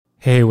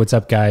Hey, what's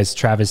up, guys?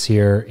 Travis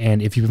here.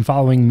 And if you've been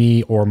following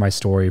me or my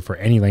story for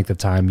any length of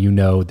time, you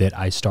know that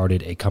I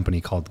started a company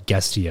called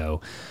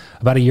Guestio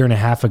about a year and a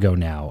half ago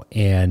now.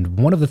 And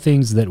one of the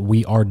things that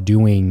we are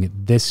doing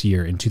this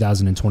year in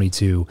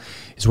 2022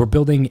 is we're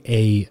building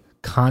a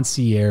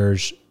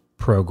concierge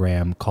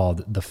program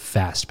called the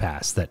Fast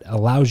Pass that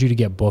allows you to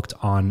get booked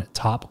on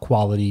top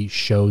quality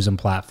shows and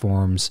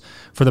platforms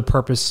for the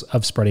purpose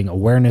of spreading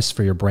awareness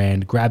for your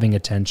brand, grabbing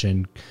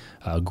attention,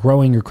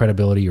 growing your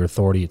credibility, your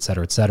authority, et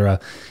cetera, et cetera.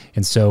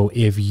 And so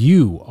if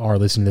you are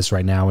listening to this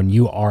right now and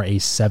you are a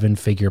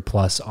 7-figure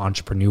plus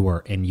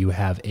entrepreneur and you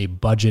have a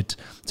budget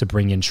to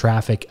bring in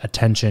traffic,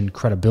 attention,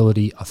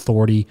 credibility,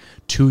 authority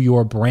to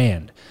your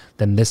brand,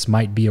 then this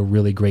might be a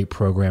really great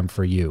program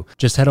for you.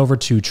 Just head over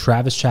to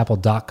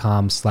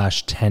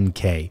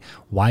travischappell.com/10K.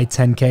 Why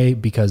 10K?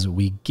 Because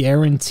we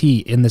guarantee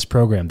in this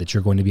program that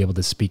you're going to be able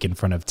to speak in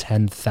front of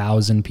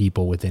 10,000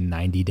 people within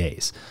 90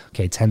 days.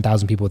 Okay,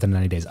 10,000 people within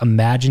 90 days.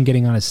 Imagine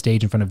getting on a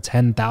stage in front of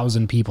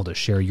 10,000 people to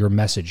share your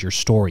message, your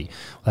story.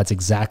 Well, that's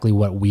exactly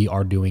what we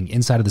are doing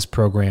inside of this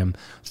program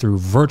through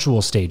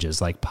virtual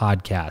stages like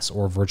podcasts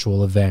or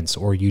virtual events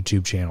or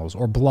YouTube channels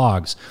or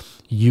blogs.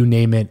 You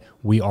name it,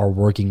 we are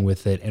working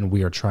with it, and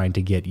we are trying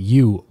to get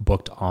you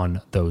booked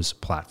on those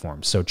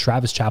platforms. So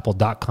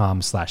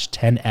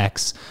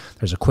travischappell.com/10X.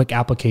 There's a quick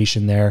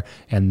application there,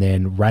 and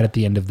then right at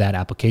the end of that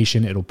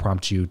application, it'll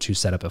prompt you to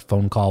set up a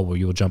phone call where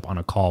you'll jump on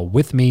a call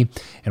with me,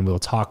 and we'll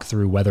talk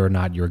through whether or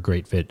not you're a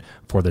great fit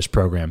for this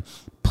program.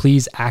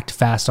 Please act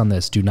fast on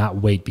this. Do not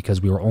wait,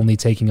 because we are only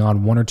taking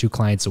on 1 or 2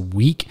 clients a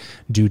week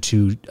due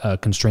to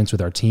constraints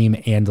with our team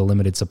and the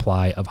limited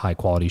supply of high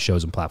quality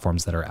shows and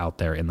platforms that are out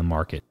there in the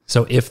market.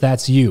 So if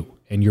that's you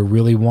and you're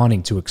really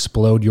wanting to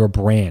explode your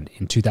brand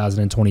in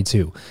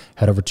 2022,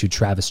 head over to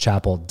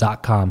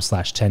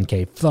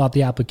travischappell.com/10K, fill out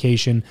the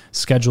application,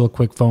 schedule a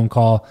quick phone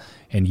call,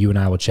 and you and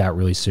I will chat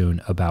really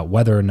soon about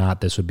whether or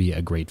not this would be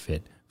a great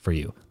fit for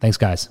you. Thanks,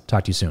 guys.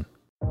 Talk to you soon.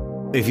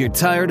 If you're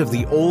tired of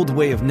the old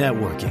way of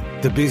networking,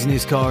 the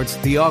business cards,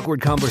 the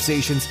awkward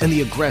conversations, and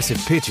the aggressive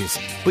pitches,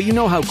 but you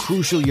know how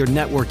crucial your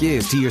network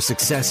is to your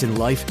success in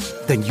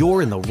life, then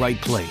you're in the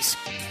right place.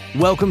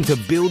 Welcome to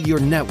Build Your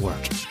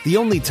Network, the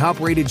only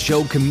top-rated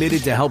show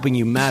committed to helping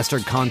you master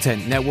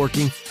content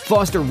networking,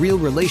 foster real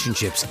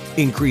relationships,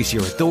 increase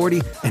your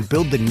authority, and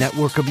build the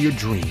network of your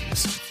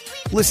dreams.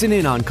 Listen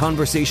in on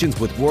conversations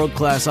with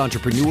world-class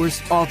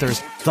entrepreneurs,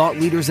 authors, thought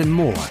leaders, and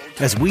more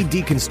as we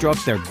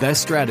deconstruct their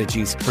best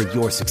strategies for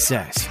your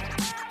success.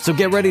 So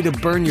get ready to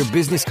burn your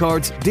business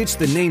cards, ditch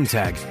the name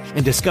tag,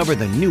 and discover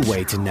the new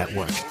way to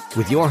network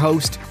with your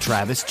host,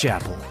 Travis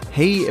Chappell.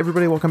 Hey,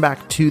 everybody. Welcome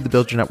back to the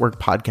Build Your Network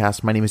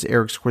podcast. My name is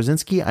Eric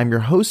Skwarczynski. I'm your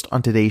host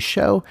on today's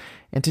show.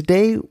 And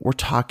today we're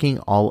talking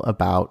all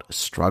about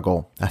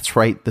struggle. That's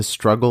right. The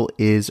struggle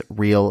is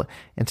real.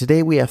 And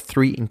today we have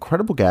 3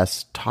 incredible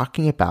guests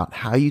talking about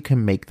how you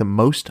can make the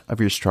most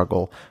of your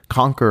struggle,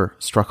 conquer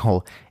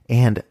struggle,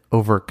 and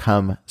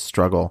overcome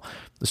struggle.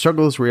 The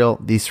struggle is real.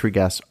 These 3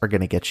 guests are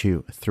going to get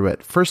you through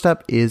it. First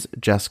up is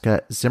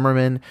Jessica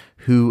Zimmerman,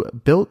 who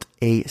built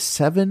a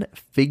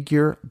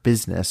 7-figure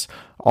business,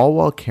 all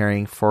while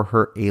caring for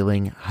her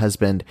ailing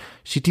husband.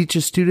 She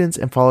teaches students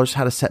and followers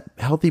how to set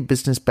healthy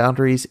business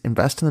boundaries,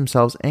 invest in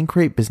themselves, and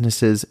create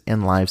businesses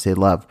and lives they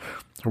love.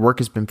 Her work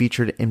has been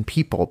featured in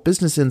People,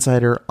 Business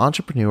Insider,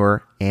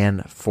 Entrepreneur,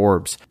 and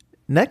Forbes.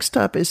 Next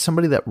up is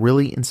somebody that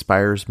really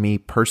inspires me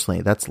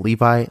personally. That's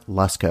Levi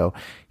Lusko.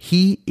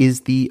 He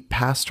is the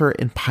pastor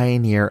and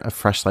pioneer of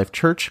Fresh Life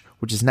Church,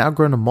 which has now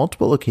grown to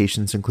multiple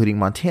locations, including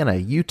Montana,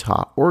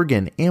 Utah,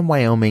 Oregon, and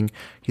Wyoming.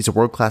 He's a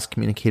world-class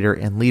communicator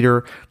and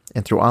leader,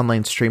 and through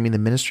online streaming, the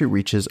ministry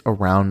reaches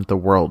around the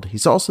world.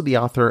 He's also the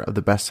author of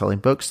the best-selling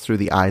books Through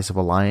the Eyes of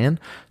a Lion,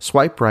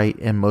 Swipe Right,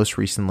 and most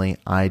recently,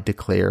 I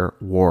Declare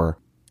War.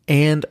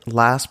 And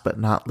last but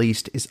not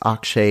least is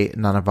Akshay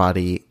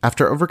Nanavati.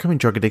 After overcoming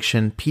drug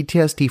addiction,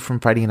 PTSD from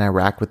fighting in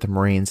Iraq with the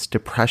Marines,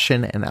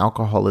 depression, and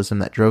alcoholism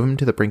that drove him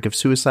to the brink of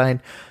suicide,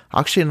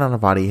 Akshay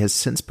Nanavati has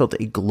since built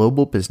a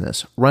global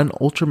business, run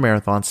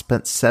ultramarathons,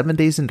 spent 7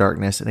 days in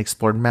darkness, and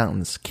explored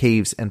mountains,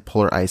 caves, and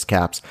polar ice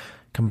caps.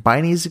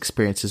 Combining his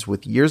experiences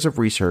with years of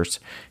research,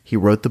 he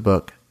wrote the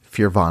book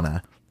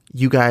Fearvana.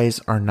 You guys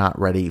are not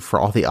ready for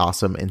all the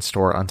awesome in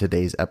store on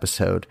today's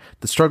episode.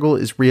 The struggle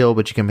is real,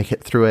 but you can make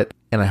it through it.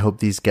 And I hope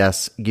these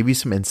guests give you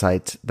some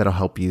insights that'll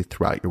help you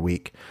throughout your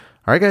week.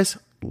 All right, guys,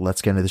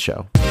 let's get into the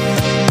show.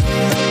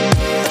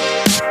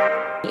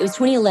 It was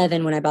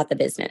 2011 when I bought the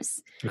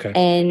business. Okay.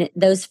 And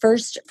those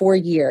first 4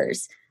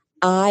 years,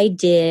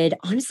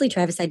 honestly,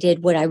 Travis, I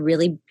did what I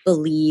really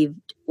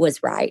believed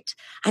was right.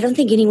 I don't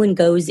think anyone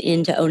goes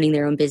into owning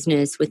their own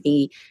business with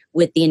the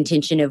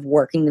intention of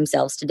working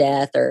themselves to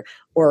death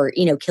or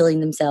killing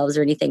themselves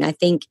or anything. I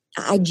think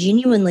I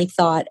genuinely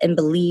thought and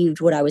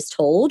believed what I was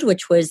told,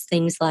 which was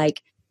things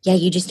like, yeah,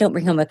 you just don't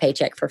bring home a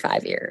paycheck for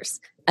 5 years.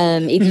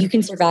 If you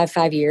can survive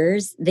 5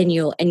 years, then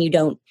you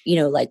don't,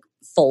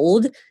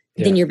 fold,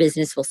 then your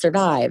business will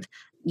survive.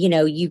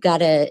 You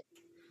gotta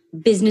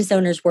business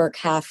owners work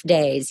half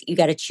days. You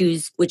got to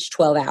choose which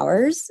 12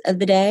 hours of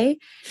the day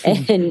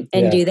and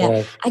do that.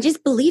 Right. I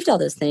just believed all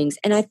those things.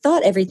 And I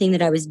thought everything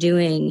that I was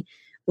doing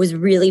was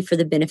really for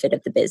the benefit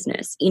of the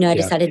business. I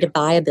decided to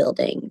buy a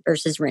building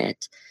versus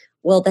rent.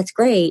 Well, that's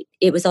great.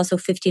 It was also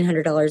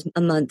 $1,500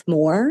 a month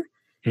more.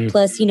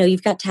 Plus,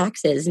 you've got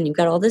taxes and you've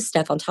got all this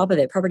stuff on top of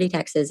it, property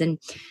taxes. And,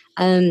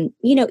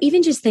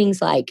 even just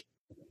things like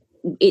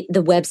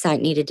the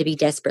website needed to be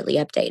desperately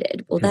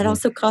updated. Well, that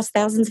also cost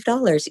thousands of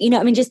dollars.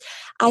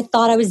 I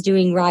thought I was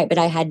doing right, but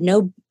I had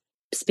no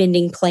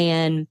spending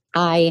plan.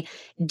 I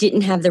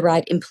didn't have the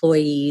right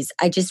employees.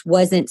 I just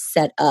wasn't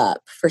set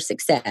up for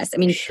success.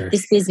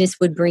 This business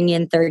would bring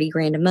in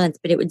 $30,000 a month,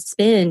 but it would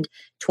spend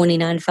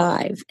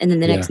 $29,500. And then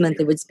the next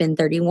month it would spend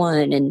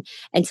 31.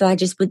 And so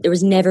there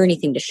was never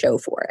anything to show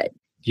for it.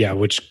 Yeah.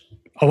 Which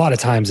a lot of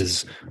times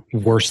is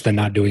worse than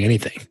not doing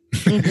anything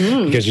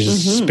because you're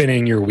just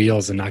spinning your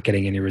wheels and not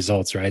getting any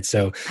results. Right.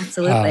 So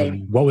absolutely.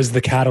 What was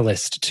the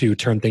catalyst to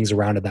turn things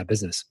around in that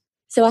business?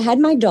 So I had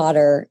my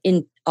daughter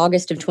in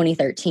August of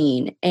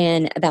 2013,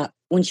 and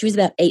when she was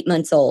about 8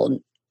 months old,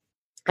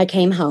 I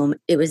came home.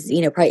 It was,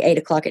 probably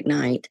 8:00 at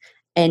night,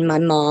 and my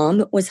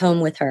mom was home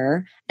with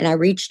her, and I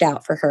reached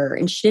out for her,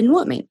 and she didn't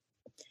want me.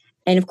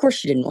 And of course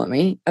she didn't want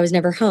me. I was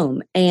never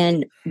home.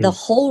 And the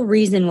whole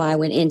reason why I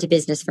went into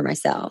business for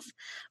myself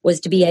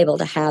was to be able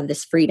to have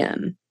this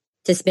freedom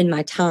to spend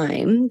my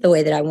time the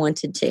way that I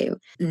wanted to.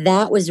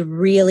 That was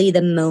really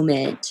the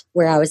moment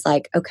where I was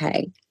like,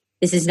 okay,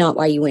 this is not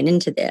why you went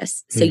into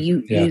this. So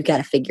you got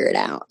to figure it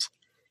out.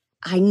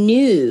 I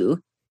knew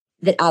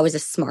that I was a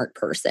smart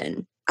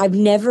person. I've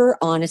never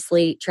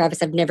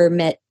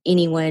met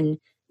anyone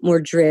more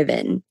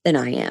driven than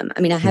I am.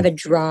 I have a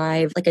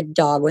drive like a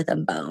dog with a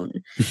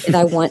bone. If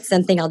I want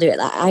something, I'll do it.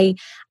 I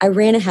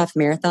ran a half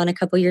marathon a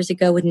couple years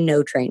ago with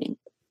no training.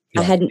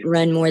 I hadn't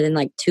run more than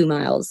like 2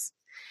 miles.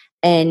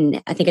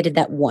 And I think I did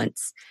that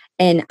once.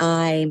 And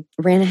I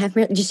ran a half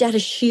marathon just out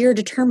of sheer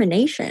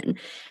determination.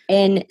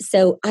 And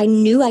so I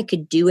knew I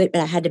could do it,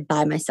 but I had to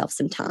buy myself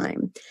some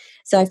time.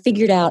 So I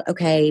figured out,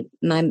 okay,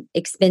 my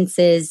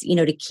expenses,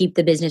 to keep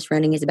the business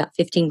running is about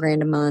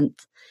 $15,000 a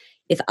month.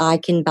 If I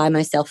can buy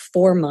myself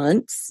 4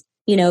 months,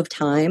 of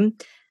time,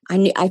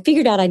 I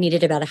figured out I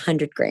needed about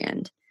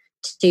 $100,000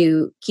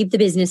 to keep the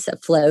business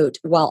afloat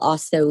while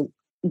also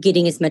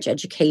getting as much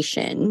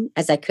education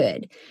as I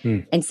could.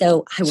 And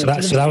so I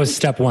went. So that was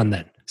step one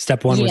then.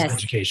 Step one was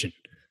education.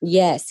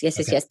 Yes.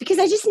 Because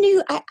I just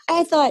knew,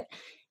 I thought,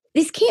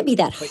 this can't be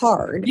that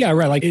hard. Yeah,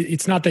 right. Like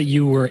it's not that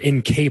you were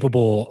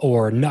incapable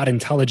or not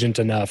intelligent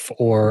enough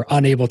or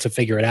unable to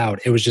figure it out.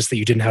 It was just that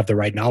you didn't have the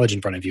right knowledge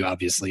in front of you,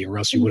 obviously, or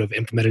else you would have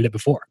implemented it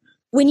before.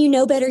 When you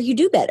know better, you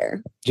do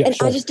better. Yeah, and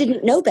I just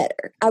didn't know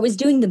better. I was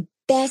doing the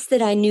best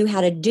that I knew how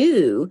to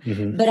do,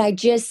 but I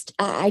just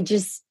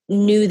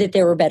knew that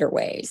there were better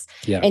ways.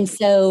 Yeah. And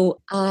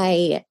so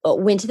I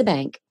went to the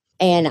bank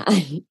and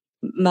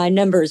my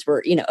numbers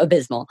were,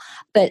 abysmal,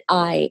 but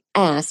I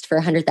asked for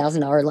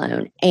 $100,000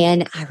 loan.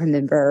 And I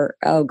remember,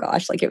 oh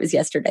gosh, like it was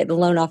yesterday, the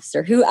loan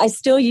officer, who I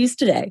still use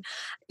today,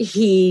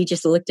 he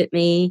just looked at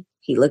me.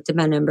 He looked at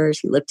my numbers.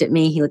 He looked at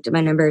me. He looked at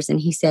my numbers and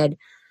he said,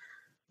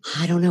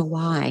 I don't know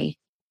why,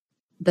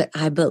 but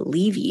I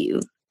believe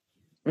you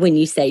when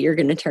you say you're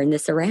going to turn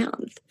this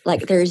around.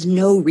 Like there's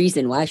no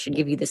reason why I should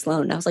give you this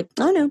loan. And I was like,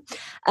 I know.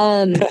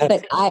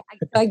 But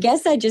I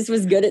guess I just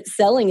was good at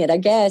selling it, I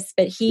guess.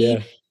 But he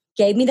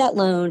gave me that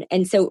loan.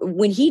 And so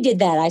when he did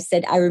that,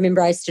 I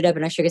remember I stood up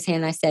and I shook his hand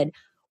and I said,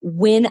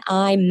 when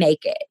I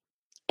make it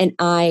and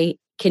I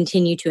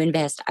continue to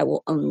invest, I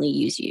will only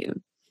use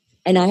you.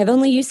 And I have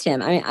only used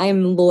him. I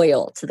am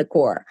loyal to the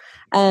core.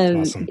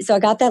 Awesome. So I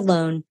got that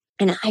loan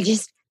and I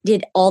just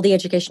did all the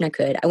education I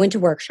could. I went to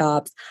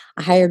workshops.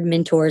 I hired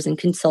mentors and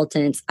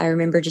consultants. I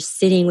remember just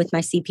sitting with my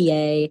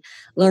CPA,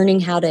 learning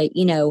how to,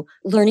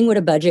 learning what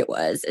a budget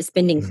was, a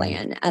spending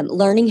plan,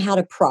 learning how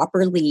to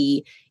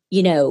properly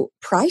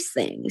price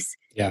things.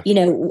 Yeah.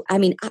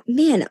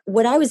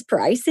 What I was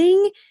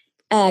pricing,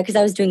 because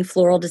I was doing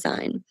floral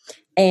design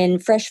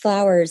and fresh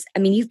flowers.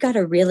 You've got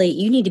to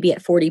you need to be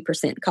at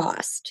 40%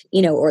 cost,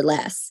 or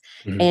less.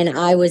 And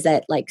I was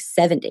at like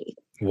 70.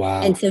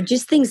 Wow. And so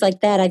just things like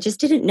that, I just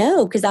didn't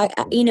know because I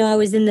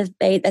was in the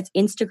phase that's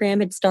Instagram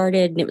had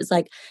started and it was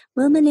like,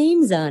 well, my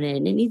name's on it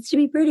and it needs to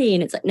be pretty.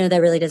 And it's like, no,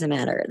 that really doesn't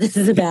matter. This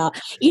is about,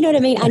 you know what I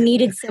mean? I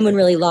needed someone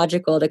really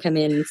logical to come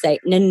in and say,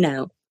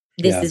 no,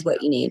 this is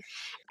what you need.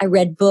 I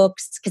read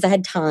books because I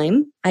had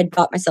time. I'd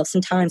bought myself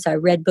some time. So I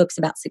read books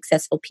about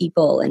successful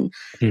people and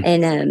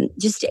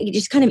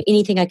just kind of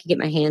anything I could get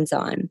my hands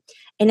on.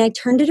 And I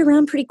turned it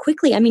around pretty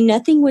quickly.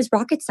 Nothing was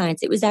rocket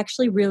science. It was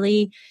actually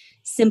really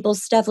simple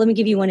stuff. Let me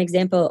give you one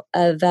example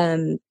of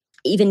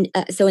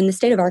so in the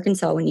state of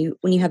Arkansas, when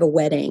you have a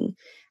wedding,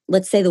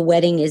 let's say the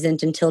wedding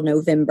isn't until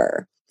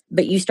November,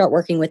 but you start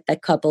working with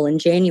that couple in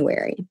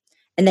January.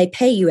 And they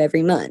pay you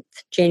every month,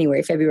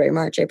 January, February,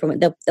 March, April.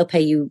 They'll pay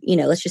you,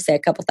 let's just say a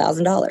couple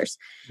 $1,000s.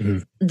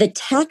 The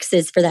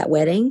taxes for that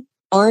wedding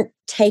aren't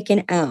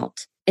taken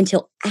out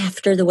until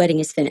after the wedding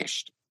is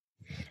finished.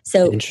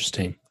 So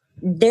interesting.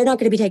 they're not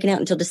going to be taken out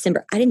until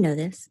December. I didn't know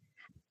this.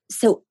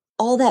 So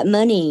all that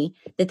money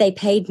that they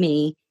paid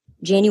me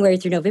January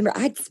through November,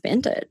 I'd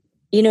spent it.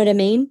 You know what I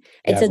mean?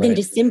 And so then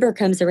December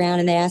comes around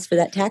and they ask for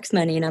that tax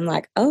money. And I'm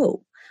like,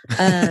 oh,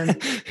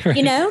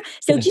 you know?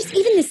 So just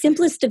even the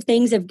simplest of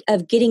things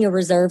of getting a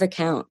reserve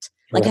account,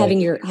 like having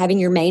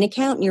your main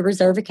account and your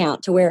reserve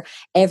account, to where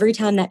every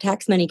time that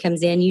tax money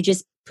comes in, you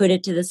just put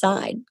it to the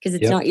side because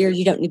it's not yours.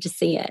 You don't need to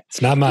see it.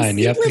 It's not mine.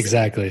 Yep,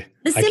 exactly.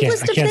 The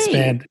simplest I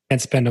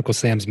can't spend Uncle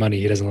Sam's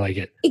money. He doesn't like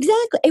it.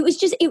 Exactly. It was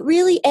just,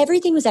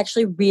 everything was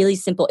actually really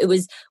simple. It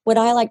was what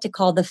I like to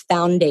call the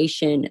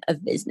foundation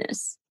of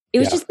business. It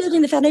was just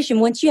building the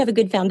foundation. Once you have a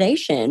good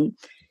foundation,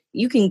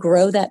 you can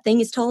grow that thing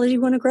as tall as you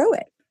want to grow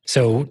it.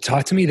 So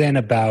talk to me then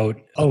about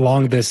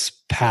along this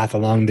path,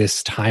 along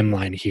this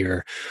timeline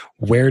here,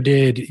 where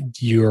did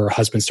your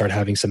husband start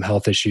having some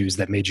health issues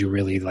that made you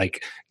really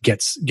like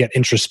get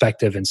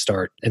introspective and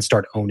start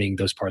owning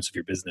those parts of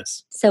your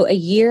business? So a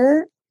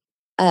year,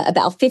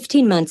 about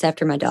 15 months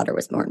after my daughter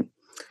was born,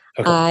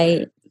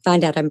 I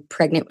find out I'm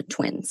pregnant with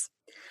twins.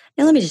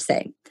 Now, let me just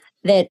say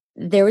that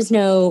there was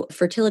no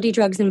fertility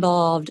drugs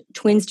involved.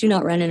 Twins do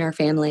not run in our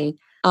family.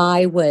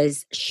 I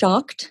was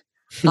shocked.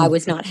 I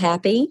was not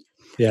happy.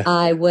 Yeah.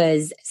 I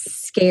was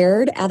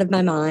scared out of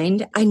my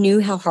mind. I knew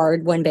how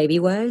hard one baby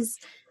was.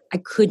 I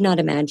could not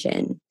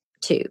imagine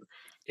two.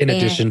 In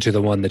addition to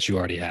the one that you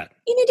already had.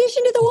 In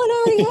addition to the one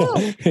I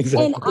already had.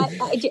 Exactly.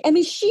 And I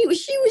mean, she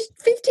was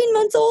 15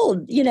 months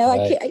old. You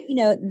know,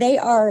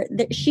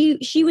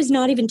 she was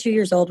not even 2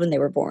 years old when they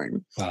were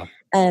born. Wow.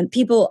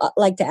 People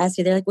like to ask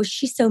me, they're like, was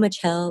she so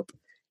much help?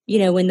 You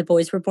know, when the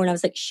boys were born, I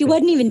was like, she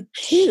wasn't even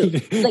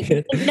 2.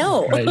 Like,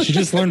 no. Right. She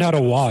just learned how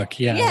to walk.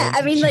 Yeah. Yeah.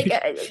 I mean, like,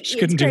 she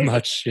couldn't do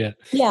much. Yeah.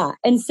 Yeah.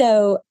 And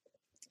so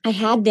I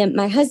had them.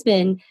 My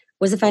husband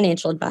was a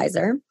financial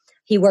advisor.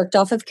 He worked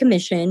off of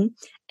commission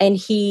and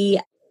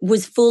he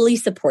was fully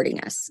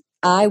supporting us.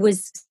 I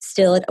was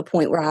still at a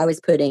point where I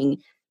was putting,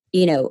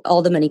 you know,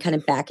 all the money kind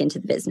of back into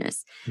the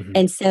business. Mm-hmm.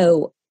 And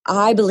so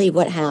I believe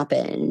what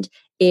happened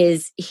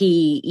is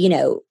he, you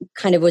know,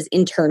 kind of was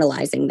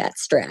internalizing that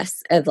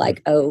stress of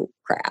like, oh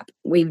crap,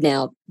 we've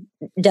now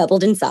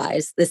doubled in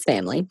size, this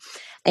family.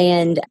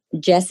 And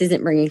Jess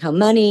isn't bringing home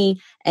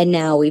money. And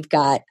now we've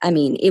got, I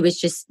mean, it was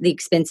just the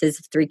expenses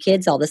of 3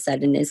 kids all of a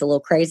sudden is a little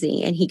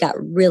crazy. And he got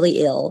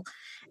really ill.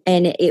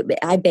 And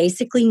I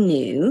basically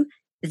knew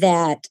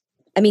that,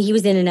 I mean, he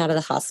was in and out of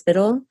the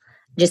hospital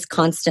just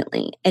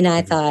constantly. And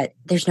I thought,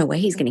 there's no way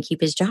he's going to keep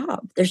his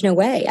job. There's no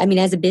way. I mean,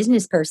 as a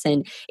business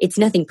person, it's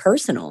nothing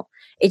personal.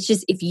 It's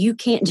just, if you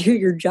can't do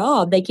your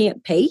job, they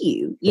can't pay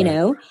you, you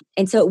know?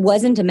 And so it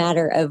wasn't a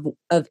matter of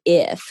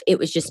if, it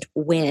was just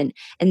when.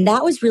 And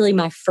that was really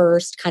my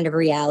first kind of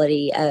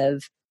reality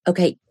of,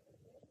 okay,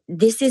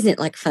 this isn't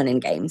like fun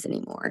and games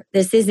anymore.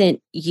 This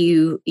isn't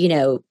you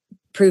know,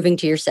 proving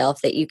to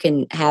yourself that you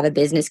can have a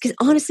business. Because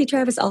honestly,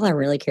 Travis, all I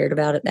really cared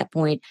about at that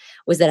point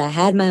was that I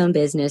had my own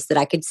business that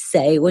I could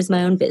say was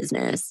my own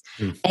business,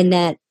 and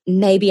that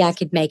maybe I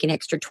could make an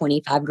extra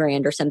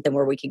 $25,000 or something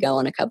where we could go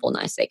on a couple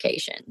nice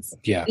vacations.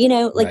 Yeah. You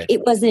know, like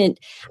it wasn't,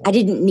 I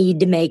didn't need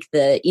to make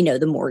the, you know,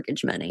 the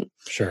mortgage money.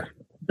 Sure.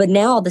 But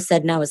now all of a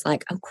sudden I was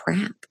like, oh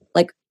crap,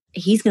 like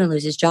he's going to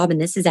lose his job and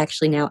this is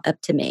actually now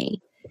up to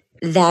me.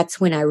 That's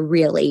when I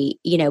really,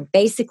 you know,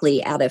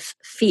 basically out of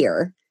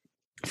fear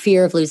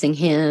of losing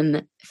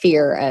him,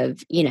 fear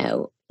of, you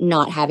know,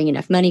 not having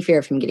enough money, fear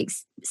of him getting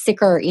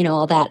sicker, you know,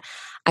 all that.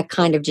 I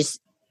kind of just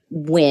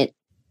went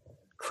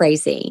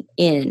crazy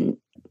in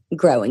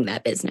growing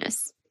that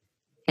business.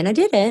 And I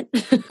did it.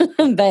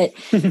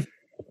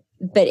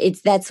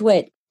 but that's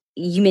what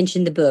you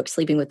mentioned, the book,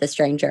 Sleeping with a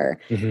Stranger.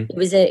 Mm-hmm.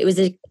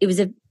 It was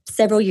a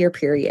several year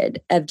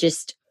period of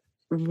just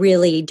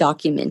really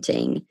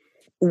documenting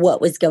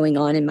what was going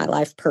on in my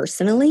life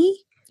personally.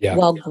 Yeah.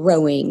 While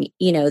growing,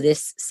 you know,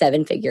 this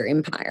 7-figure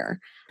empire.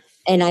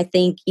 And I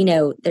think, you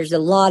know, there's a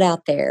lot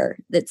out there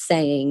that's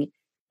saying,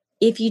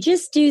 if you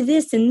just do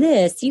this and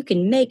this, you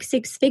can make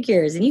 6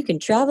 figures and you can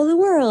travel the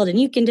world and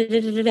you can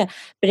da-da-da-da-da.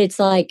 But it's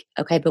like,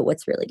 okay, but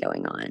what's really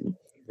going on?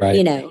 Right.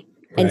 You know?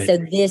 And so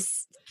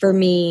this, for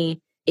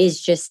me,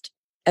 is just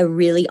a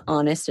really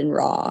honest and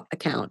raw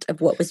account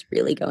of what was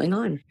really going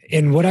on.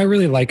 And what I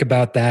really like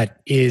about that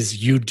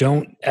is you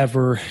don't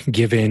ever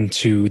give in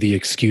to the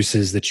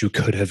excuses that you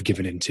could have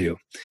given into.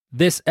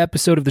 This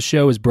episode of the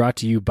show is brought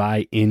to you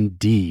by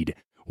Indeed.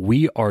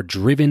 We are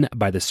driven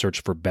by the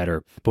search for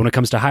better. But when it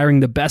comes to hiring,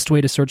 the best way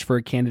to search for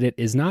a candidate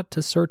is not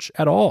to search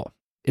at all.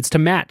 It's to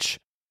match,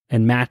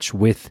 and match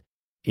with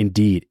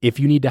Indeed. If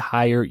you need to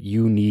hire,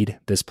 you need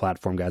this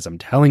platform, guys. I'm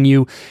telling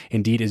you,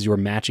 Indeed is your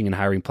matching and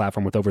hiring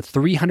platform with over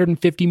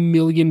 350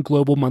 million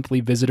global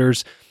monthly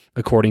visitors,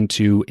 according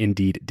to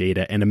Indeed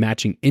data, and a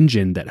matching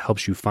engine that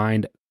helps you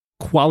find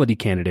quality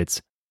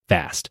candidates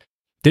fast.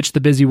 Ditch the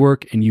busy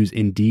work and use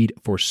Indeed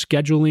for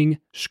scheduling,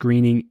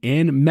 screening,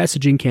 and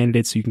messaging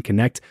candidates so you can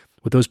connect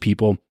with those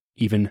people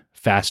even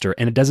faster.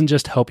 And it doesn't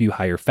just help you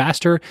hire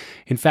faster.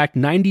 In fact,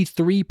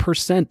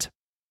 93%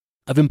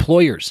 of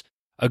employers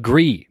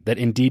agree that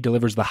Indeed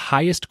delivers the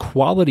highest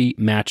quality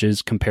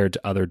matches compared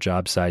to other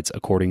job sites,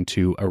 according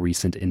to a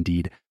recent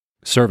Indeed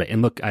survey.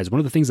 And look, guys, one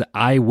of the things that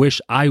I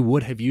wish I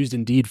would have used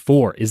Indeed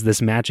for is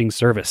this matching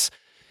service.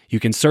 You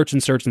can search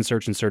and search and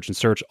search and search and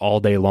search all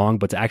day long,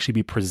 but to actually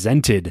be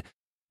presented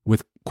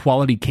with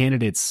quality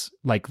candidates,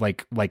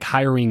 like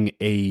hiring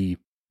a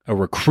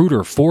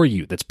recruiter for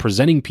you that's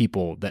presenting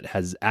people that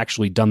has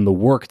actually done the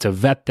work to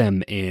vet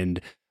them and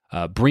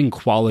bring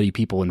quality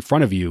people in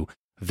front of you,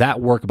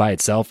 that work by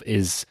itself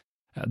is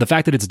the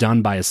fact that it's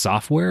done by a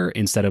software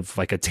instead of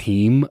like a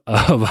team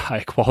of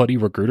high quality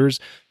recruiters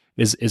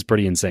is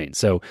pretty insane.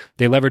 So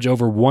they leverage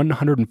over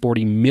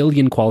 140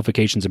 million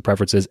qualifications and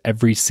preferences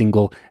every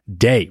single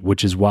day,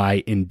 which is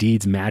why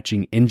Indeed's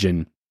matching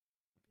engine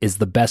is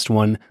the best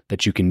one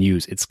that you can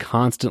use. It's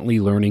constantly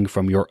learning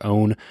from your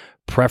own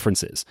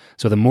preferences.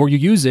 So the more you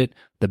use it,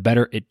 the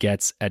better it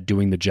gets at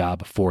doing the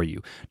job for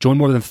you. Join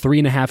more than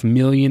 3.5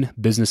 million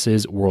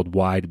businesses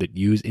worldwide that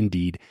use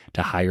Indeed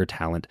to hire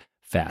talent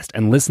fast.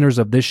 And listeners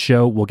of this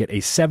show will get a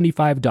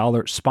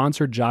 $75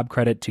 sponsored job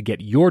credit to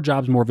get your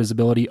jobs more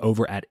visibility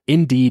over at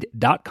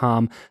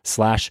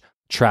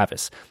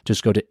Indeed.com/Travis.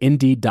 Just go to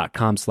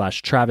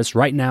Indeed.com/Travis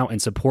right now and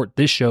support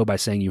this show by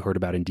saying you heard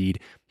about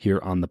Indeed here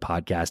on the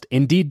podcast.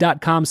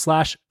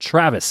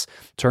 Indeed.com/Travis.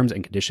 Terms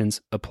and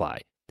conditions apply.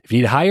 If you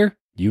need to hire,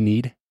 you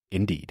need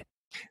Indeed.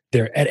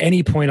 There, at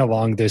any point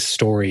along this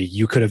story,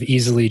 you could have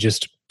easily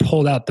just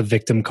pulled out the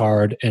victim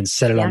card and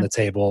set it on the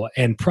table.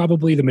 And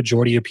probably the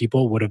majority of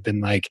people would have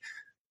been like,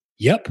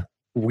 yep,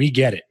 we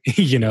get it.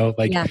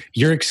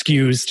 You're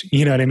excused.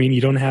 You know what I mean? You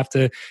don't have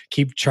to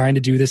keep trying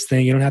to do this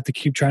thing. You don't have to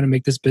keep trying to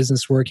make this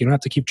business work. You don't have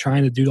to keep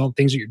trying to do all the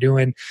things that you're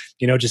doing,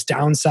 just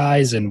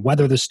downsize and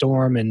weather the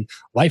storm. And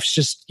life's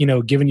just,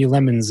 giving you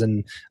lemons.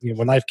 And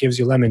when life gives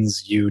you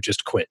lemons, you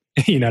just quit.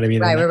 You know what I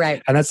mean?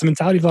 Right. And that's the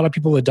mentality a lot of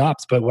people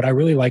adopt. But what I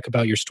really like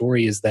about your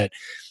story is that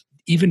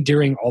even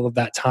during all of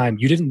that time,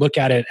 you didn't look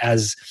at it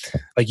as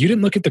you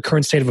didn't look at the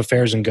current state of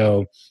affairs and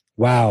go,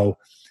 wow,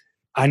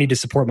 I need to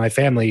support my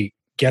family.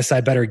 Guess I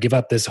better give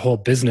up this whole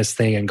business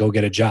thing and go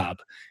get a job.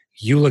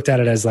 You looked at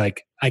it as I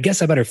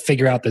guess I better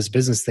figure out this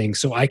business thing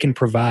so I can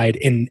provide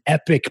in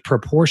epic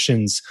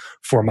proportions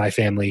for my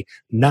family,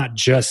 not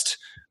just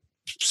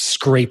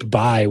scrape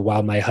by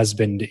while my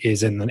husband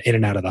is in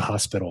and out of the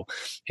hospital.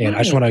 And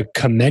I just want to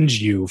commend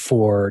you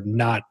for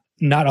not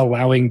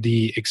allowing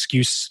the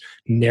excuse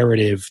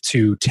narrative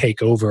to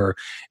take over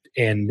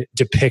and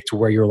depict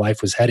where your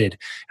life was headed.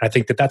 And I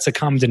think that that's a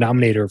common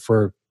denominator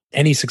for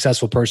any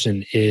successful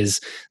person,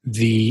 is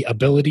the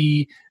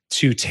ability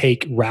to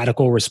take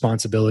radical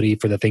responsibility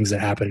for the things that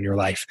happen in your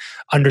life.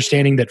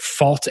 Understanding that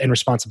fault and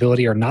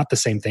responsibility are not the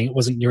same thing. It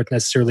wasn't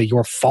necessarily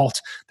your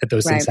fault that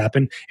those things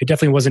happened. It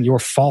definitely wasn't your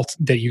fault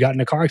that you got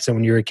in a car accident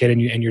when you were a kid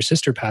and your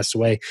sister passed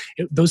away.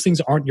 Those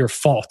things aren't your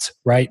fault,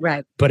 right?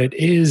 But it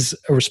is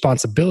a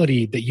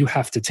responsibility that you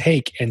have to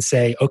take and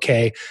say,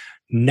 okay,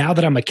 now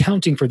that I'm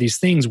accounting for these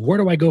things, where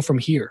do I go from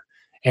here?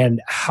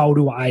 And how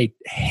do I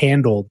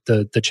handle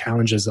the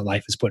challenges that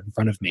life has put in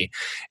front of me?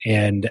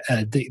 And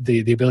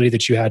the ability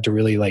that you had to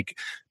really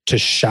to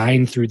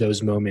shine through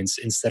those moments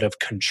instead of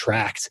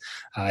contract,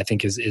 I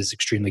think is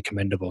extremely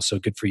commendable. So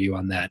good for you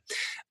on that.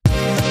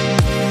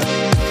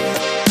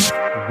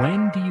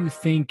 When do you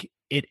think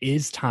it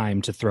is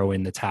time to throw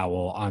in the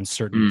towel on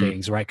certain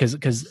things, right?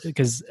 Because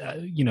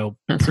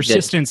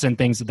persistence and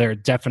things, they're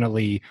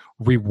definitely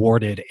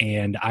rewarded.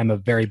 And I'm a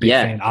very big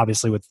fan,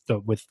 obviously, with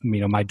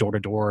my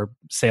door-to-door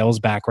sales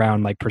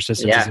background.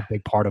 Persistence is a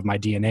big part of my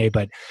DNA.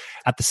 But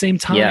at the same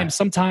time,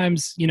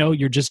 sometimes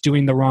you're just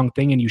doing the wrong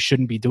thing and you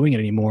shouldn't be doing it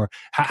anymore.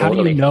 How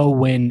do you know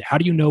when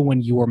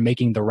you are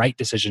making the right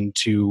decision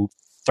to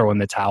throw in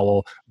the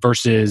towel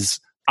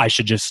versus I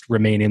should just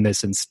remain in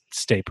this and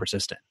stay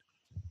persistent?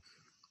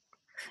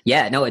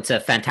 Yeah, no, it's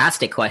a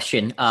fantastic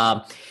question.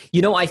 I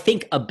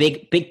think a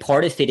big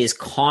part of it is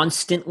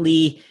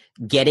constantly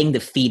getting the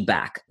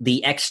feedback,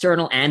 the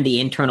external and the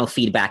internal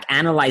feedback,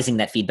 analyzing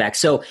that feedback.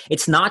 So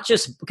it's not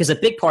just because a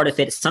big part of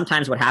it,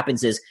 sometimes what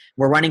happens is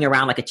we're running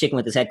around like a chicken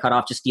with his head cut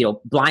off, just,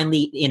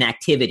 blindly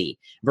inactivity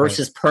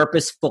versus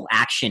purposeful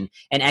action,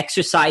 and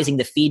exercising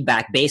the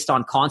feedback based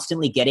on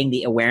constantly getting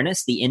the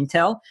awareness, the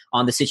intel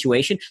on the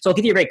situation. So I'll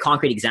give you a very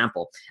concrete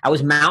example. I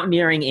was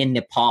mountaineering in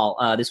Nepal.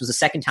 This was the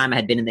second time I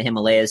had been in the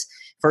Himalayas.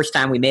 First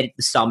time we made it to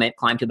the summit,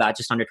 climbed to about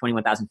just under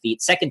 21,000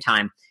 feet. Second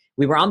time,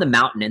 we were on the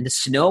mountain and the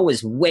snow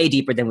was way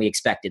deeper than we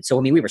expected. So,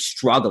 we were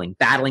struggling,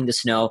 battling the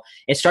snow.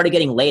 It started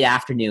getting late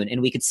afternoon and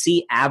we could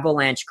see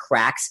avalanche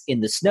cracks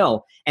in the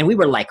snow. And we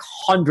were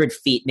 100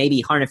 feet,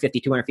 maybe 150,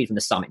 200 feet from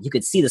the summit. You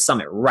could see the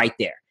summit right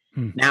there.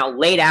 Now,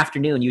 late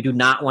afternoon, you do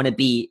not want to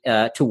be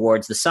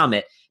towards the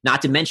summit,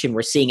 not to mention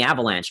we're seeing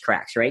avalanche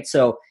cracks, right?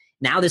 So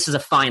now this is a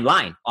fine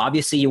line.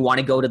 Obviously, you want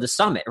to go to the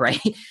summit, right?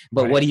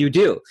 But what do you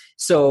do?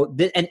 So,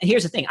 and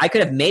here's the thing. I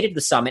could have made it to the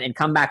summit and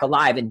come back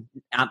alive and,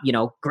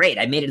 great.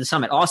 I made it to the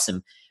summit.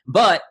 Awesome.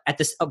 But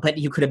but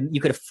you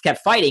could have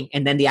kept fighting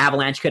and then the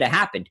avalanche could have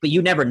happened. But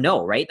you never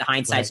know, right? The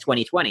hindsight's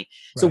 20/20.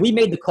 So we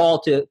made the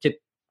call to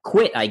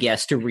quit, I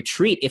guess, to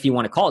retreat, if you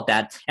want to call it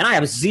that. And I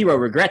have zero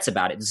regrets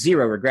about it,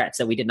 zero regrets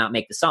that we did not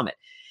make the summit.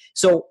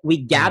 So we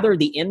gather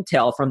the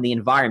intel from the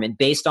environment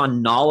based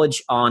on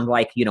knowledge on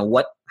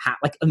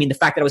the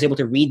fact that I was able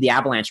to read the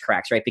avalanche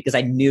cracks, right? Because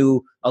I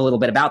knew a little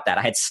bit about that.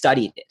 I had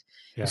studied it.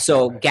 Yeah,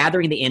 so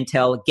gathering the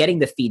intel, getting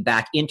the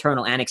feedback,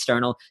 internal and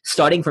external,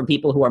 studying from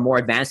people who are more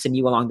advanced than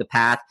you along the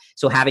path.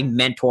 So having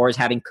mentors,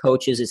 having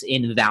coaches is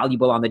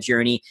invaluable on the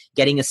journey,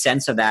 getting a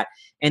sense of that.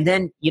 And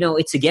then,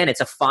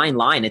 it's a fine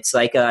line. It's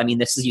like,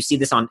 you see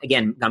this on,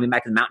 again, coming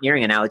back to the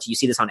mountaineering analogy, you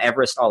see this on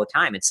Everest all the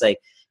time. It's like,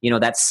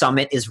 that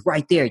summit is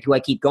right there. Do I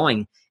keep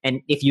going?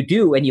 And if you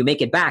do, and you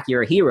make it back,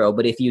 you're a hero.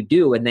 But if you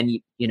do, and then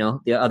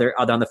the other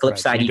on the flip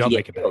side, you don't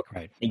make it back.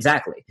 Right.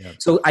 Exactly. Yeah.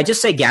 So I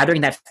just say gathering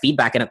that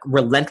feedback and a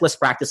relentless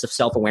practice of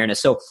self-awareness.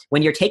 So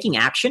when you're taking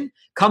action,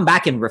 come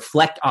back and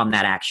reflect on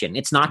that action.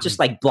 It's not just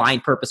like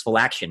blind, purposeful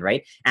action,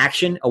 right?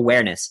 Action,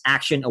 awareness,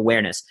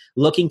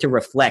 looking to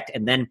reflect,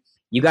 and then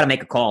you got to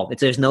make a call.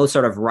 There's no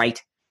sort of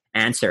right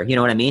answer. You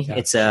know what I mean? Yeah.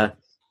 It's a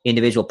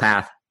individual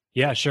path.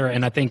 Yeah, sure.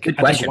 And I think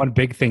one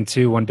big thing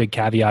too, one big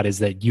caveat is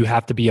that you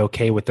have to be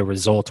okay with the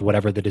result,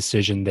 whatever the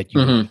decision that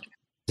you make.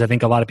 I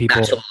think a lot of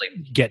people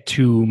get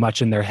too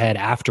much in their head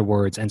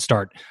afterwards and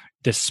start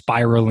this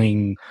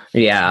spiraling,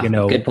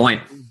 good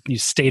point.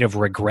 State of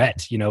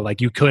regret. Like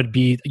you could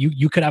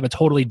have a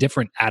totally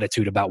different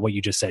attitude about what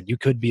you just said. You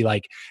could be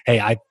like, hey,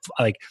 I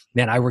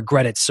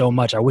regret it so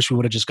much. I wish we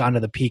would have just gone to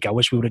the peak. I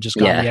wish we would have just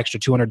gone the extra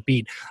 200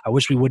 feet. I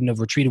wish we wouldn't have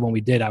retreated when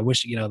we did. I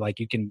wish, you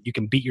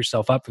can beat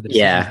yourself up for the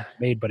decision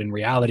you made, but in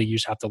reality, you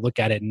just have to look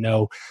at it and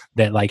know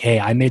that like,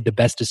 hey, I made the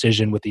best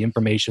decision with the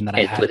information that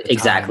I had at the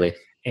time.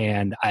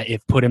 And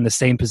if put in the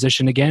same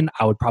position again,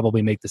 I would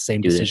probably make the same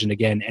decision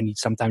again. And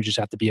sometimes you just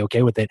have to be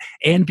okay with it,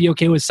 and be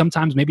okay with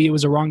sometimes maybe it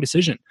was a wrong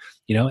decision,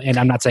 and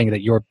I'm not saying that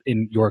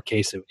in your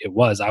case, it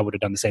was, I would have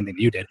done the same thing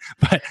that you did,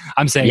 but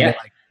I'm saying that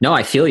no,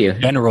 I feel you.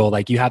 In general,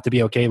 like you have to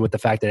be okay with the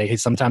fact that, hey,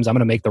 sometimes I'm going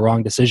to make the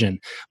wrong decision,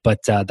 but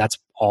that's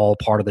all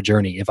part of the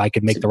journey. If I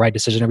could make the right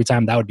decision every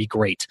time, that would be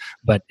great,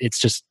 but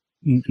it's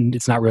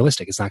not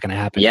realistic. It's not going to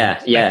happen.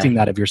 Expecting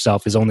that of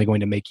yourself is only going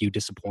to make you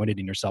disappointed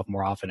in yourself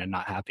more often and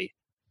not happy.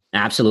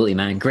 Absolutely,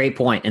 man. Great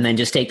point. And then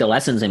just take the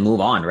lessons and move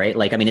on, right?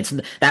 Like, it's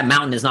that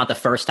mountain is not the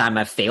first time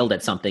I've failed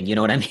at something. You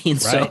know what I mean? Right.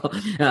 So,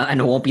 and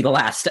it won't be the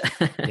last.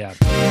 Yeah.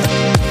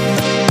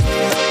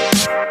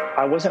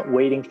 I wasn't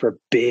waiting for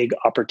big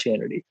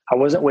opportunity. I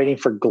wasn't waiting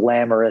for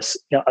glamorous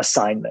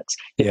assignments.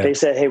 If they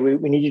said, hey,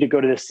 we need you to go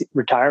to this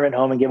retirement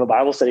home and give a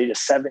Bible study to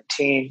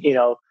 17,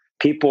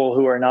 people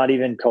who are not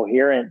even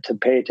coherent to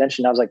pay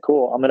attention, I was like,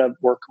 cool, I'm going to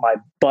work my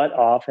butt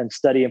off and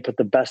study and put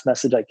the best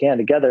message I can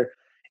together.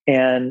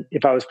 And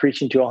if I was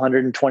preaching to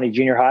 120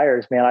 junior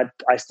hires, man,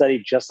 I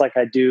studied just like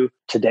I do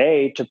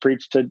today to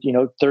preach to,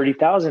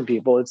 30,000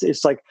 people.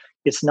 It's like,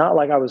 it's not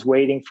like I was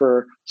waiting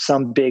for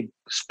some big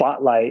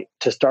spotlight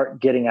to start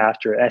getting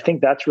after it. I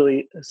think that's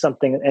really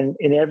something, and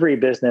in every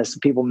business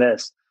people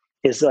miss,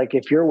 is like,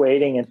 if you're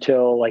waiting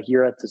until like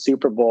you're at the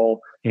Super Bowl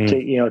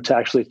to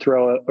actually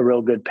throw a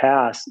real good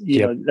pass,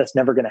 that's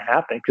never going to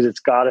happen, because it's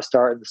got to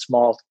start in the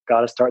small,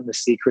 got to start in the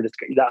secret. It's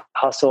that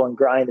hustle and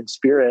grind and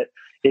spirit.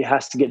 It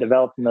has to get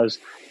developed in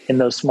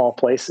those small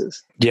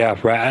places. Yeah,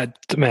 right.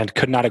 Man,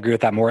 could not agree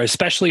with that more.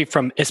 Especially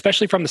from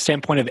the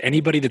standpoint of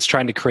anybody that's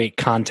trying to create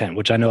content,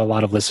 which I know a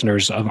lot of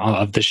listeners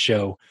of this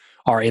show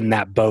are in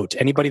that boat.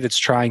 Anybody that's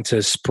trying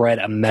to spread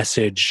a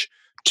message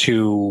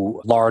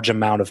to large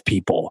amount of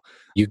people,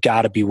 you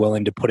got to be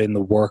willing to put in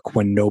the work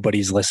when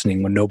nobody's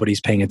listening, when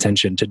nobody's paying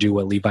attention, to do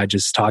what Levi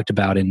just talked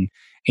about,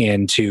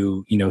 and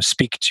to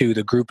speak to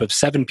the group of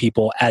 7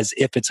 people as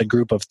if it's a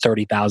group of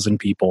 30,000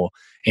 people,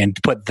 and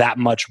put that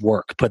much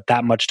work, put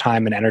that much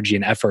time and energy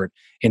and effort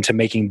into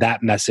making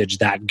that message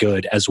that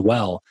good as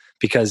well.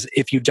 Because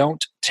if you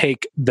don't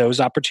take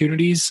those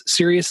opportunities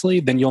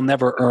seriously, then you'll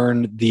never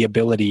earn the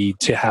ability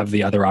to have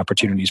the other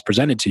opportunities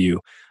presented to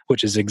you,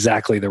 which is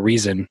exactly the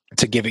reason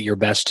to give it your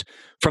best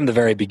from the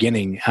very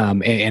beginning,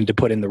 and to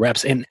put in the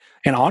reps. And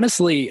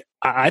honestly,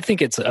 I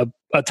think it's a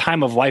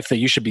time of life that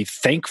you should be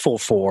thankful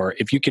for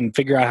if you can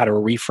figure out how to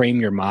reframe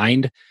your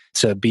mind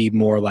to be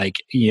more like,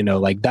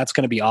 that's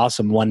going to be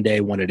awesome one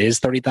day when it is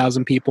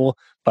 30,000 people.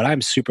 But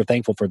I'm super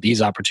thankful for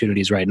these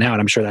opportunities right now.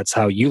 And I'm sure that's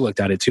how you looked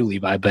at it too,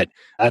 Levi. But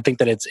I think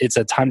that it's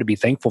a time to be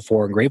thankful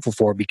for and grateful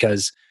for,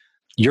 because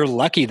you're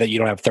lucky that you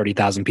don't have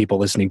 3000 people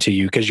listening to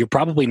you, because you're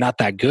probably not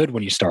that good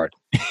when you start.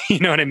 You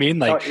know what I mean?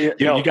 Like you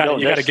got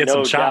to get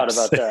some chops.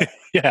 Doubt about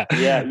that.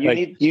 Yeah.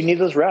 You need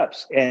those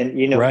reps.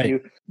 And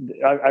right.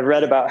 I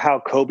read about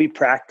how Kobe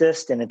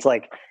practiced, and it's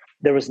like,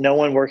 there was no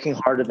one working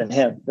harder than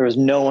him. There was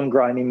no one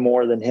grinding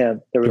more than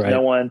him. There was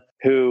no one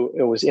who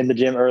was in the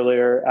gym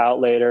earlier, out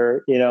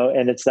later,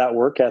 and it's that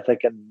work ethic,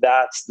 and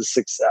that's the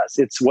success.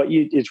 It's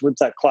what's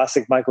that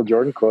classic Michael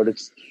Jordan quote.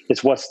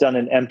 It's what's done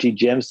in empty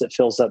gyms that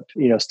fills up,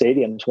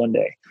 stadiums one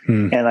day.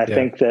 And I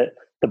think that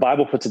the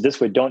Bible puts it this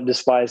way: don't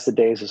despise the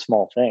days of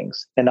small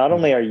things. And not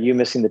only are you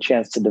missing the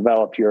chance to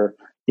develop your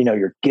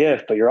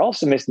gift, but you're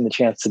also missing the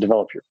chance to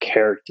develop your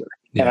character.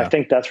 And I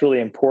think that's really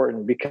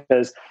important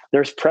because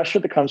there's pressure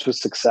that comes with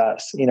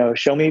success.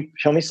 Show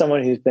me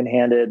someone who's been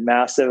handed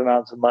massive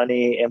amounts of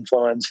money,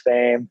 influence,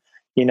 fame.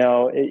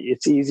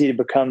 It's easy to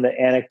become the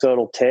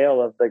anecdotal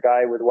tale of the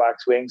guy with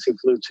wax wings who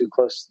flew too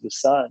close to the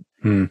sun.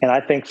 And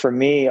I think for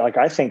me,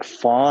 I think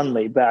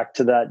fondly back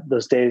to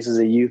those days as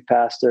a youth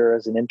pastor,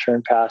 as an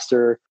intern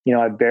pastor.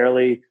 I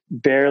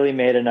barely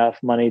made enough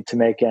money to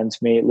make ends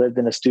meet, lived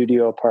in a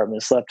studio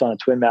apartment, slept on a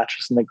twin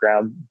mattress in the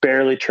ground,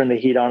 barely turned the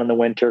heat on in the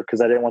winter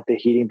because I didn't want the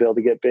heating bill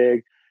to get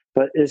big.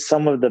 But it's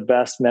some of the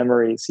best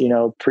memories,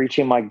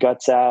 preaching my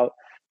guts out.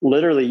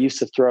 Literally used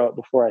to throw up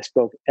before I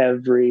spoke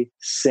every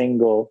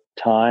single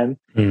time,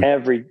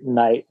 every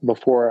night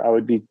before. I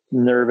would be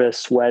nervous,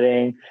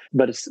 sweating,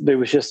 but it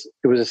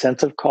was a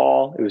sense of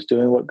call. It was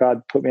doing what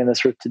God put me on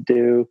this earth to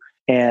do.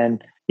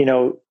 And,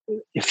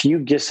 if you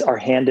just are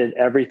handed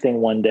everything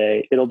one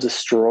day, it'll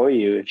destroy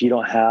you if you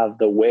don't have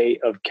the weight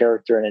of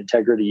character and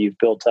integrity you've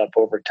built up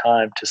over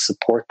time to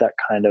support that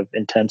kind of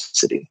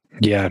intensity.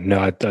 Yeah, no,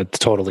 I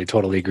totally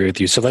agree with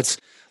you. So let's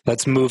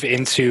move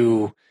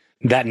into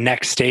that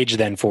next stage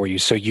then for you.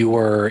 So you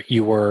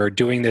were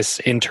doing this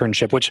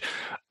internship, which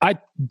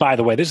by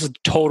the way, this is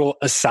total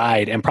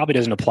aside and probably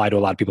doesn't apply to a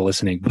lot of people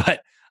listening,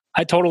 but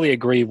I totally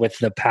agree with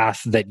the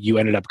path that you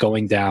ended up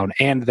going down,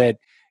 and that,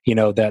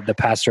 that the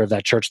pastor of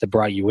that church that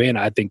brought you in,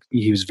 I think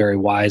he was very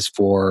wise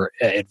for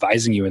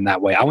advising you in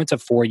that way. I went to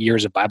 4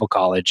 years of Bible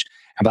college,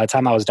 and by the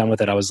time I was done with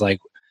it, I was like,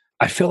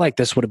 I feel like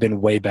this would have been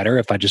way better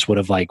if I just would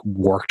have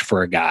worked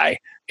for a guy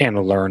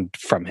and learned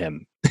from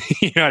him.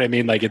 You know what I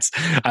mean? It's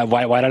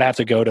why did I have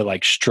to go to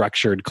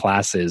structured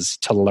classes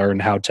to learn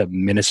how to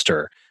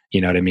minister?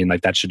 You know what I mean?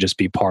 That should just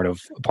be part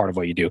of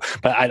what you do.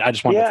 But I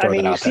just wanted to throw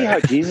that out there. You see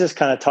how Jesus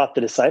kind of taught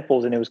the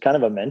disciples, and it was kind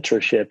of a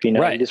mentorship,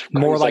 right?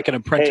 More like an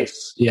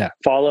apprentice. Hey,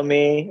 follow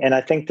me. And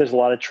I think there's a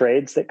lot of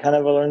trades that kind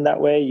of learn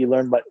that way. You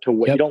learn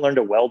you don't learn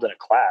to weld in a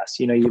class.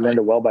 You learn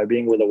to weld by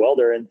being with a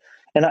welder. And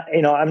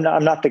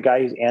I'm not the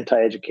guy who's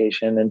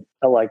anti-education, and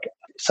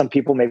some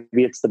people,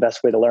 maybe it's the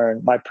best way to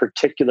learn. My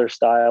particular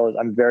style is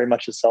I'm very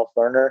much a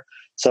self-learner.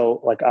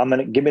 So I'm going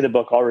to give me the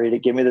book, I'll read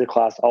it. Give me the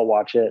class, I'll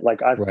watch it.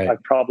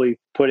 I've probably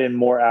put in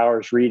more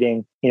hours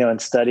reading,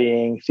 and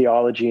studying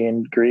theology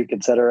and Greek,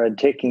 et cetera, and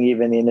taking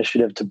even the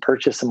initiative to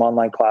purchase some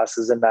online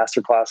classes and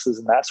master classes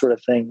and that sort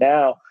of thing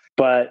now.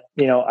 But,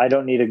 I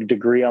don't need a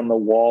degree on the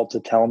wall to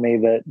tell me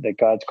that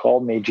God's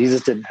called me.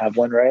 Jesus didn't have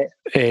one, right?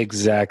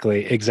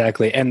 Exactly.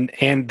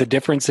 And the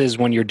difference is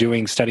when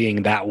you're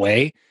studying that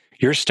way,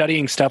 you're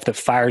studying stuff that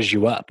fires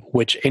you up,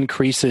 which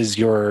increases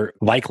your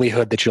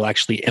likelihood that you'll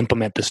actually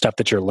implement the stuff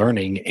that you're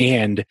learning,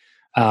 and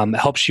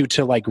helps you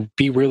to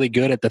be really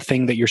good at the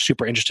thing that you're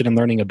super interested in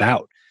learning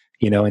about,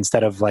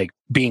 instead of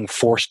being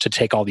forced to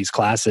take all these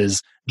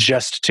classes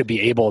just to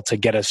be able to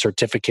get a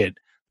certificate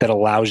that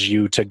allows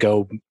you to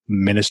go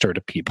minister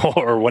to people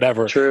or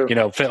whatever. True.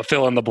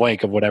 Fill in the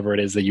blank of whatever it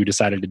is that you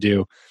decided to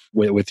do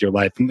with your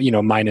life,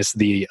 minus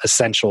the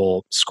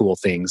essential school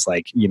things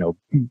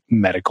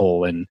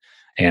medical and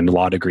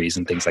law degrees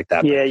and things like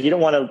that. Yeah, you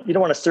don't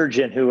want a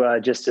surgeon who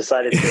just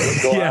decided to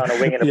go out on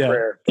a wing and a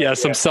prayer.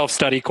 Some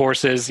self-study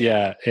courses.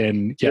 Yeah,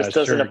 and just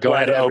doesn't go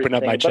ahead and open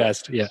up my but,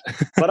 chest. Yeah,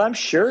 but I'm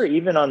sure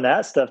even on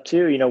that stuff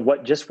too.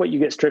 What you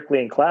get strictly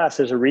in class.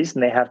 There's a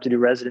reason they have to do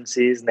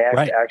residencies, and they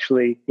have to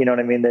actually,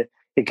 that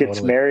it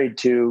gets married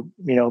to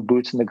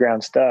boots in the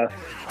ground stuff.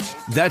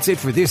 That's it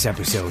for this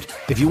episode.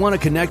 If you want to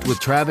connect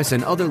with Travis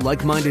and other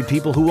like-minded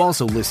people who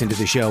also listen to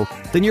the show,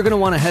 then you're going to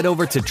want to head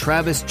over to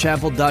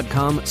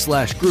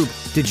travischapel.com/group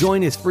to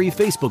join his free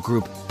Facebook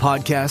group,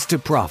 Podcast to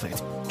Profit.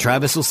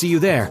 Travis will see you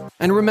there.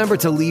 And remember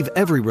to leave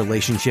every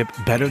relationship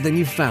better than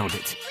you found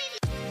it.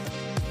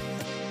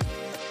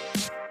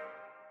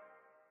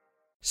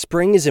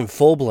 Spring is in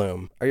full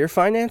bloom. Are your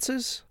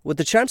finances? With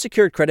the Chime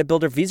Secured Credit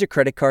Builder Visa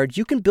Credit Card,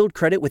 you can build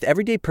credit with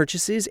everyday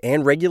purchases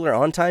and regular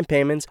on-time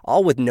payments,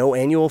 all with no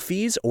annual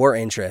fees or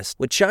interest.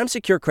 With Chime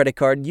Secured Credit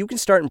Card, you can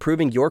start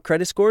improving your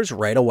credit scores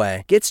right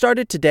away. Get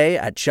started today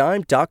at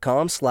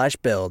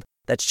chime.com/build.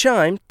 That's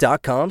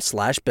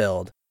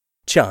chime.com/build.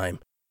 Chime.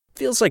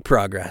 Feels like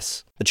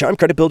progress. The Chime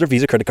Credit Builder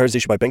Visa Credit Card is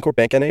issued by Bancorp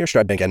Bank N.A. or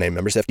Stride Bank N.A.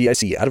 Members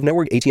FDIC.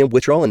 Out-of-network ATM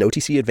withdrawal and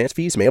OTC advance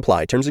fees may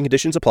apply. Terms and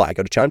conditions apply.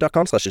 Go to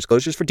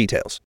chime.com/disclosures for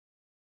details.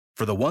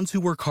 For the ones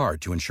who work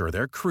hard to ensure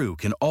their crew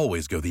can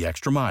always go the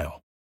extra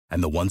mile,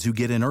 and the ones who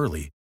get in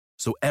early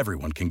so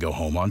everyone can go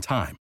home on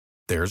time,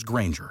 there's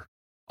Grainger,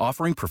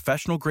 offering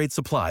professional-grade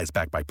supplies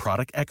backed by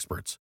product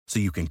experts so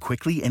you can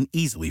quickly and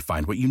easily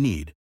find what you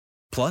need.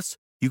 Plus,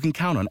 you can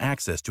count on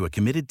access to a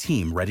committed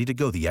team ready to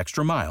go the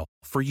extra mile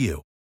for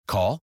you.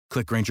 Call,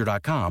 click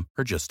Grainger.com,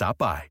 or just stop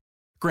by.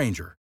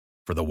 Grainger,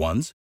 for the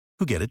ones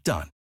who get it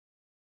done.